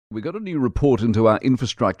We got a new report into our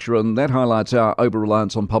infrastructure, and that highlights our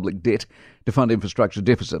over-reliance on public debt to fund infrastructure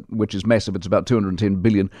deficit, which is massive. It's about $210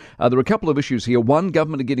 billion. There are a couple of issues here. One,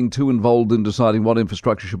 government are getting too involved in deciding what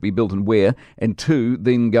infrastructure should be built and where. And two,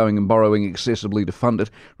 then going and borrowing excessively to fund it.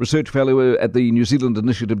 Research fellow at the New Zealand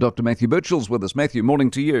Initiative, Dr. Matthew Birchall's with us. Matthew,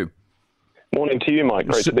 morning to you. Morning to you, Mike.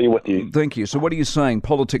 Great to be with you. Thank you. So what are you saying?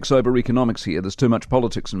 Politics over economics here. There's too much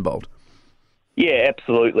politics involved. Yeah,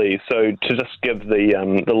 absolutely. So to just give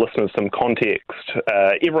the listeners some context,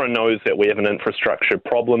 everyone knows that we have an infrastructure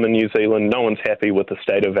problem in New Zealand. No one's happy with the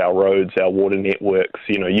state of our roads, our water networks,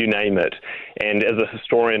 you name it. And as a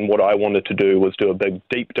historian, what I wanted to do was do a big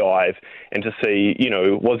deep dive and to see,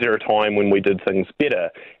 was there a time when we did things better?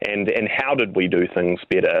 And how did we do things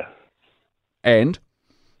better?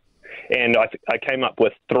 And I came up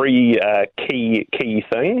with three key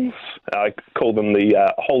things. I call them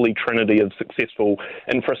the holy trinity of successful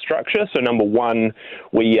infrastructure. So number one,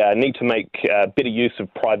 we need to make better use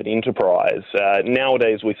of private enterprise.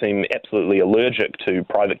 Nowadays, we seem absolutely allergic to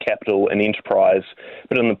private capital and enterprise,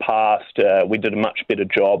 but in the past, we did a much better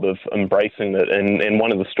job of embracing it. And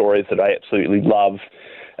one of the stories that I absolutely love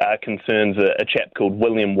concerns a chap called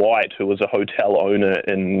William White, who was a hotel owner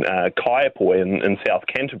in Kaiapoi in South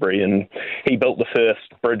Canterbury, and he built the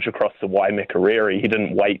first bridge across the Waimakariri. He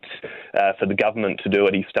didn't wait for the government to do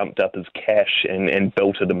it. He stumped up his cash and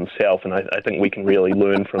built it himself, and I think we can really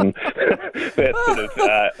learn from that sort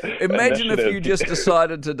of Imagine initiative. if you just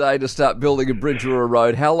decided today to start building a bridge or a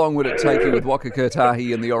road. How long would it take you with Waka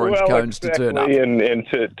Kotahi and the orange cones to turn up? And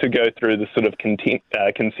to go through the sort of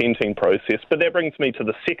consenting process. But that brings me to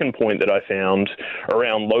the second point that I found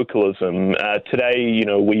around localism. Today,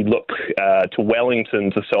 we look to Wellington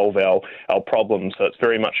to solve our problems, so it's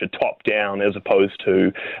very much a top-down as opposed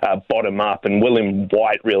to bottom-up, and William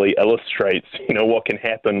White really illustrates, what can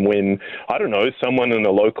happen when, someone in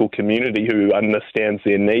a local community who understands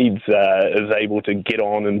their needs is able to get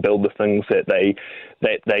on and build the things that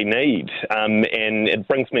they need. And it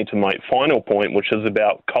brings me to my final point, which is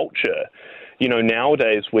about culture.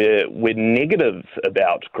 Nowadays we're negative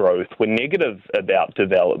about growth, we're negative about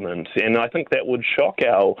development, and I think that would shock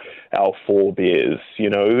our forebears.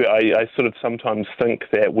 I sort of sometimes think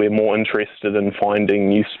that we're more interested in finding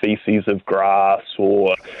new species of grass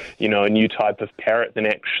or, a new type of parrot than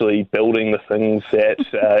actually building the things that,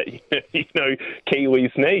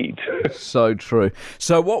 Kiwis need. So true.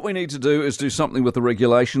 So what we need to do is do something with the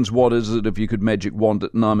regulations. What is it if you could magic wand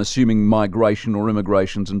it? And I'm assuming migration or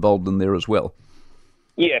immigration's involved in there as well.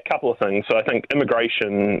 Yeah, a couple of things. So I think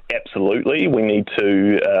immigration, absolutely. We need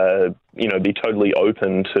to, be totally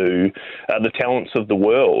open to the talents of the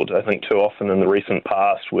world. I think too often in the recent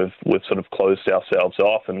past we've sort of closed ourselves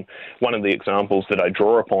off. And one of the examples that I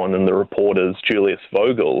draw upon in the report is Julius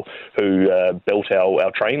Vogel, who built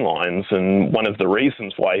our train lines. And one of the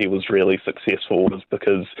reasons why he was really successful was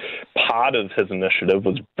because part of his initiative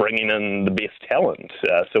was bringing in the best talent.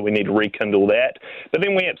 So we need to rekindle that. But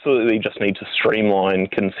then we absolutely just need to streamline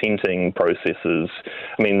consenting processes.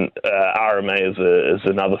 I mean, RMA is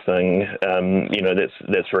another thing,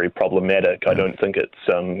 that's very problematic. I don't think it's,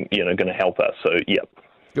 going to help us. So, yeah.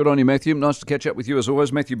 Good on you, Matthew. Nice to catch up with you as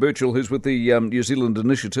always. Matthew Birchall, who's with the New Zealand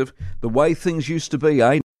Initiative. The way things used to be,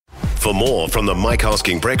 eh? For more from the Mike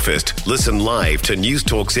Hosking Breakfast, listen live to News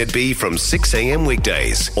Talk ZB from 6 a.m.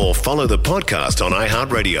 weekdays or follow the podcast on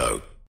iHeartRadio.